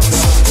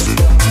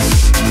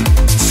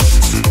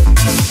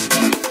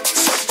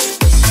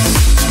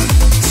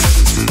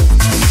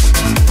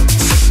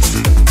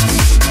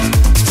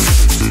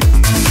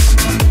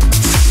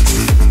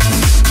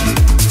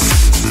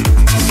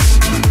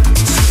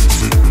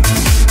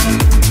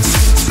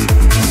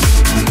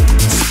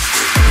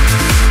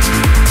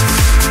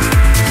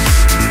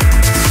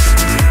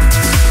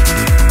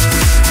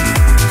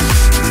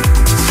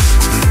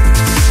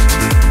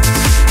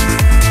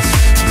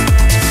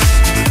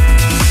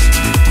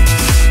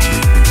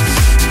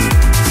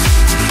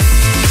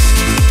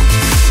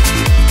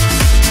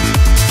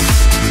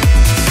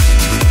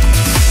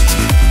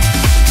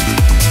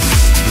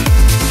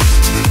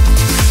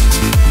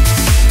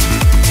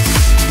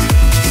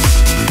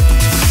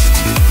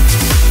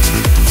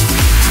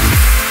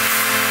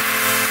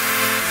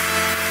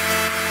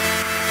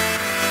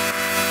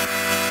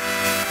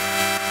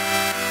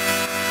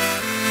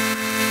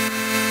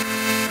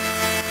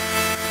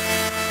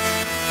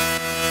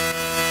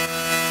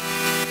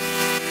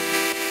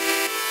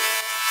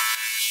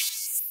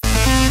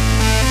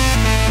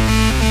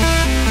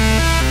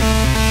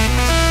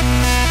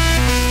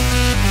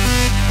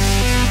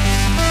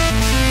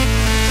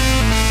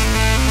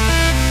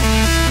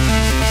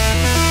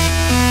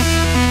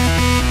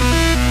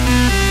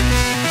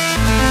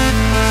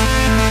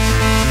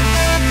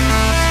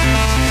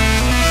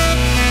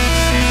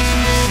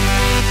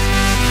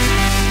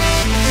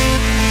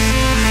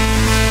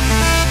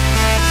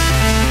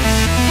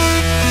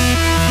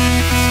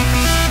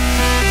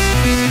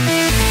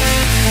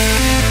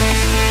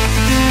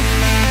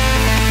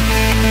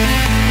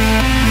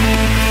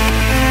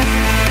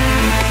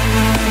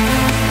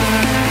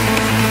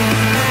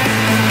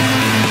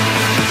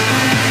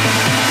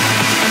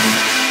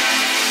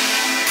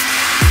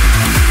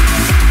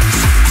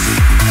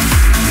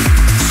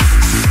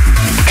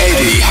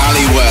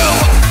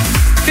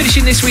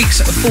 Finishing this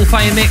week's Full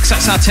Fire Mix,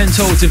 that's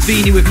Artento,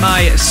 Divini with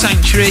My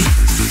Sanctuary.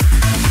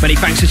 Many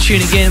thanks for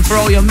tuning in, for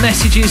all your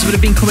messages that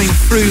have been coming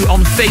through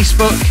on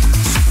Facebook.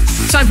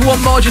 Time for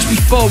one more just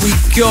before we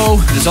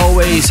go. As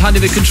always,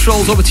 handing the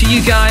controls over to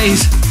you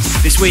guys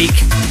this week.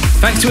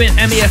 Thanks to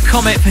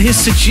M.I.K.E for his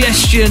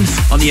suggestion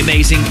on the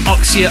amazing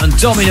Oxia and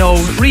Domino,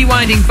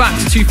 rewinding back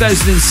to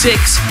 2006.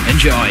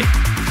 Enjoy.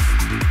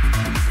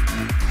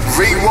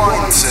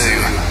 Rewind to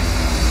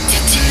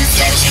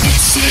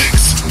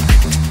 2006.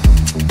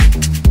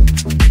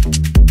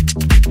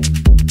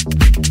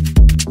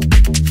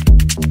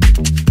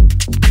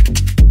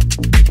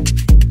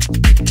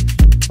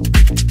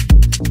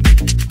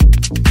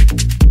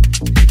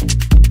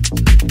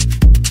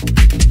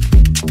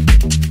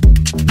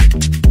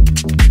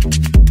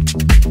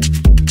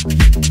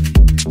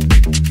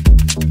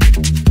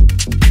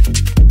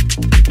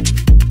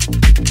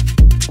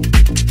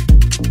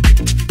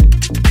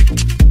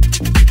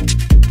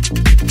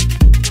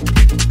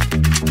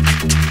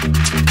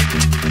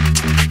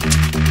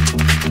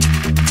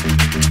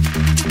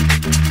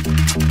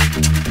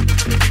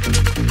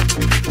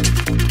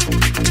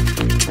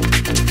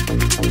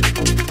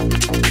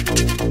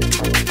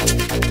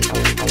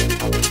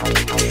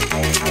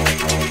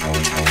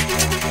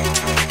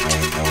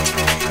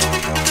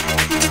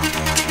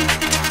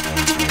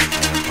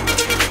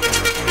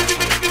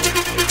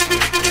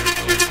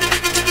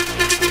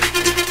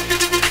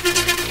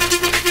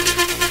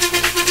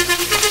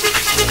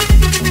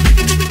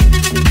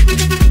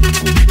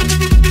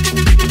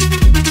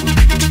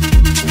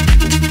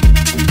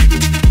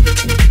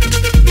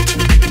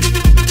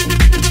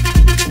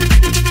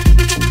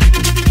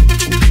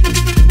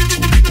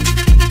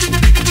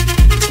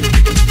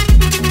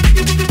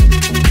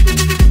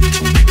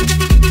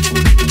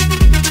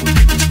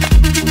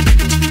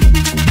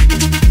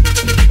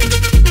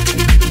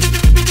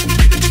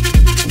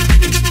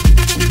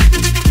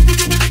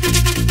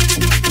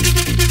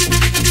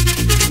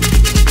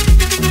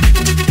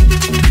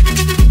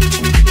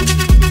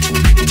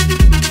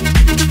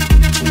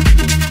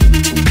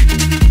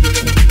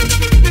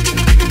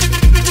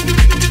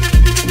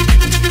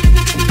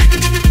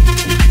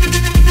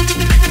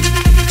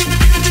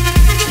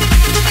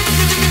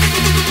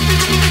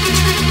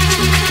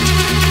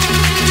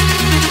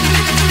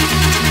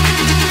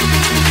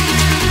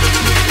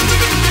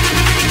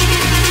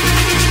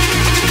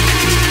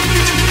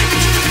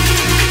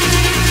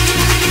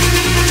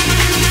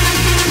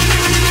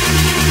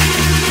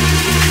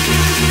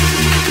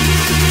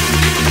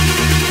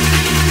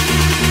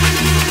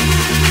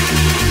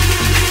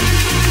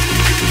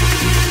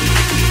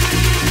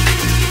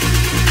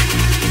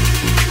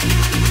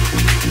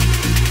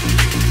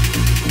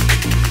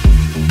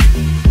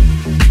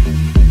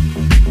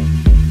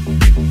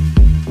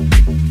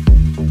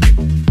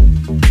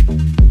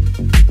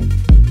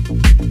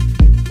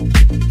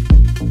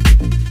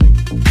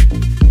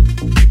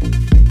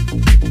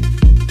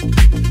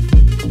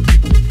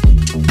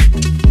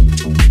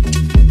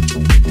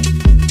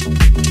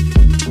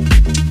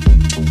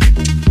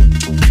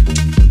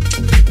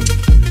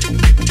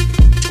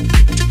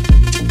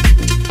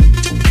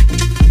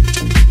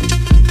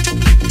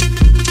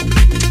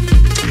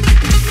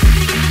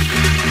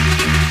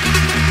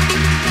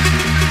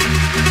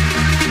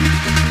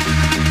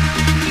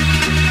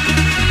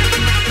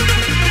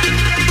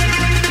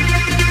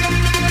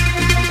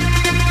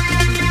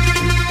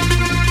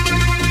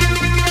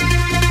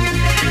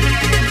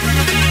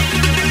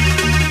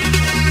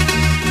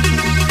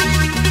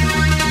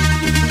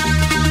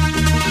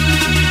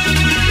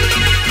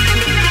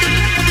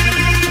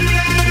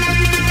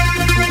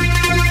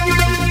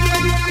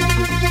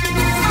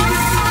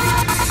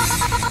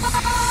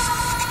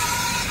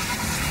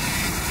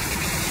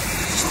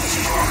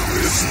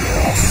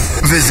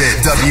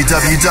 Visit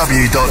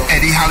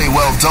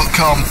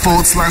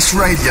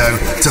www.eddiehallywell.com/radio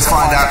to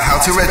find out how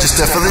to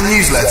register for the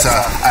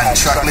newsletter and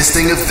track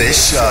listing of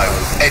this show.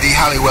 Eddie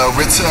Halliwell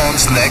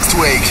returns next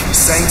week,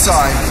 same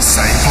time,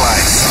 same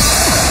place.